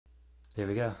There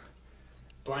we go.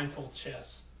 Blindfold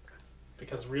chess.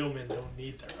 Because real men don't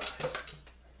need their eyes.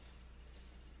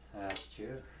 That's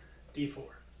true. D4.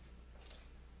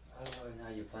 Oh, now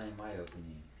you're playing my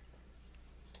opening.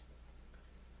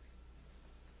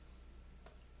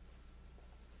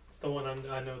 It's the one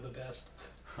I know the best.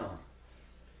 Huh.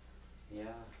 Yeah,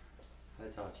 I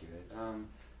taught you it. I'm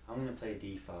gonna play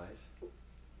D5.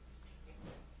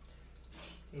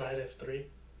 Knight F3.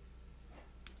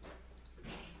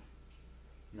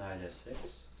 Knight F6.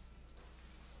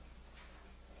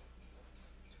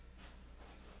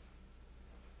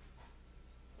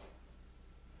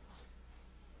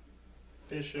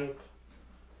 Bishop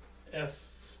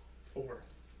F4.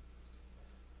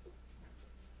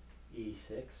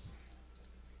 E6.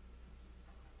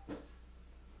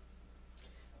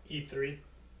 E3.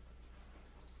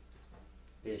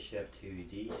 Bishop to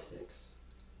D6.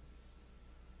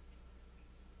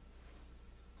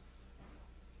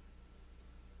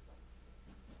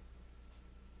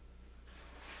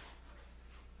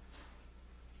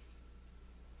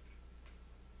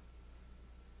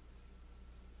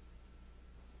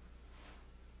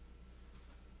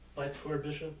 Light squared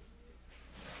bishop.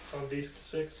 It's on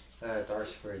D6. Dark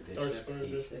squared bishop, Dark squared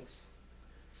D6.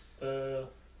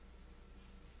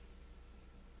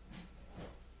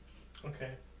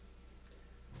 Okay.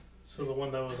 So the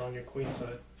one that was on your queen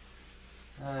side.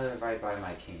 Right by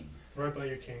my king. Right by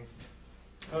your king.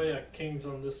 Oh yeah, king's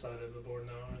on this side of the board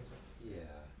now, aren't they?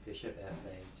 Yeah, bishop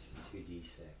F8 to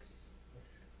D6.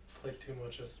 Play too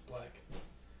much as black.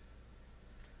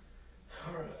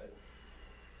 Alright.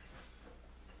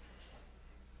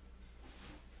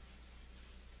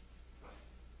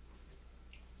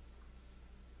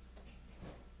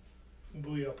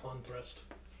 Bhuiyan pawn thrust.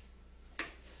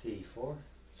 C4.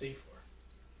 C4.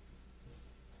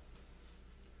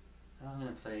 I'm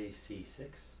gonna play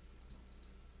C6.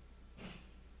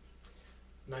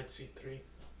 Knight C3.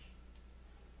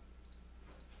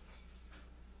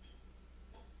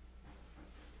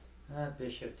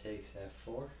 Bishop takes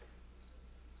F4.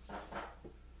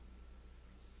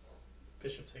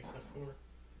 Bishop takes F4.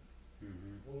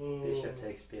 Mm-hmm. Bishop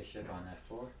takes bishop on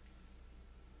F4.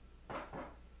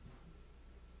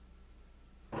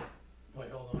 Wait,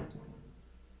 hold on.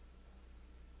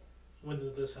 When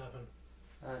did this happen?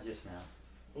 Just now.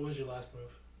 What was your last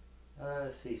move?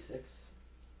 C6.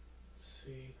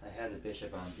 C. I had the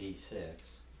bishop on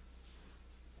D6.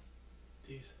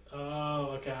 D.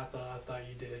 Oh, okay. I thought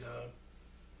you did.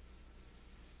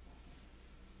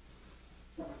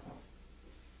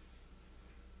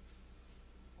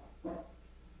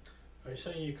 Are you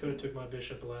saying you could have took my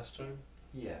bishop last turn,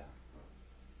 Yeah,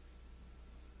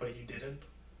 but you didn't,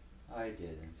 I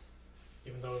didn't.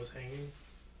 even though it was hanging?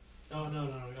 Oh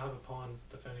no, I have a pawn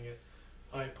defending it.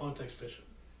 All right, pawn takes bishop.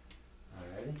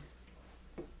 Alrighty.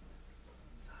 I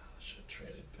should have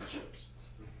traded bishops.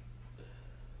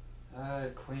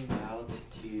 Queen out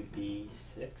to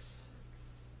B6.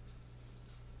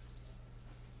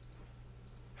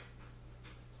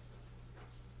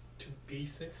 To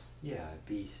B6. Yeah,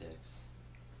 B6.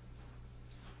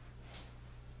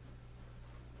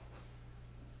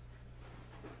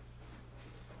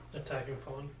 Attacking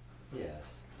pawn. Yes,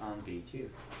 on B2.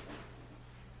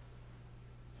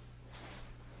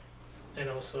 And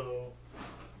also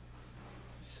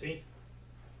C.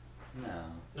 No.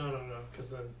 No, because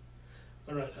then.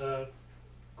 All right,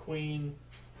 queen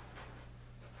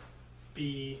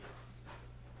B.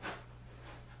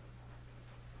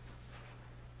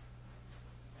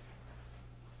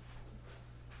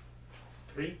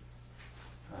 Three.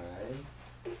 Alright.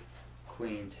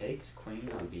 Queen takes queen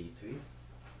on B3.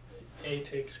 A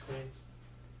takes queen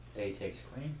A takes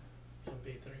queen. on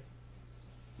B3.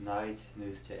 Knight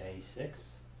moves to A6.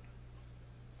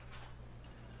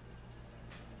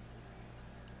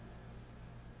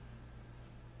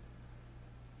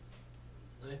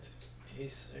 Knight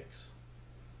A6.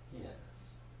 Yeah.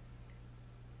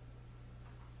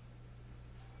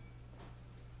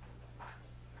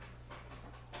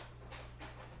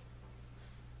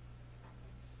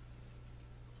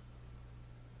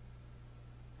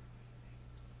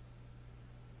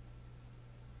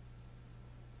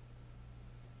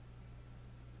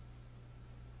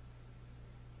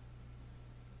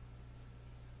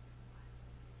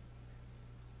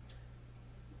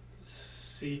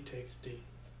 C takes D.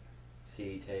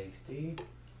 C takes D.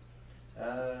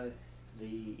 The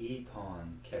E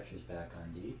pawn captures back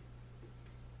on D.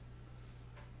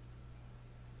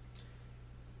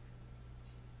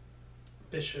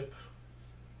 Bishop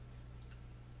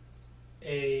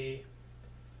A5.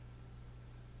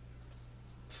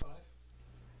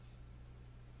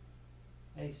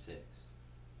 A6.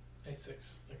 A6.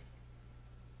 Okay.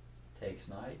 Takes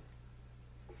knight.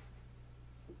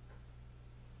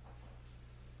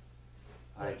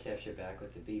 I Right. capture back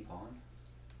with the B pawn.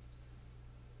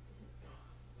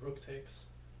 Rook takes.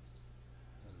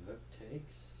 Rook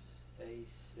takes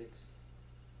A6.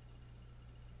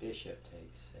 Bishop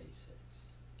takes A6.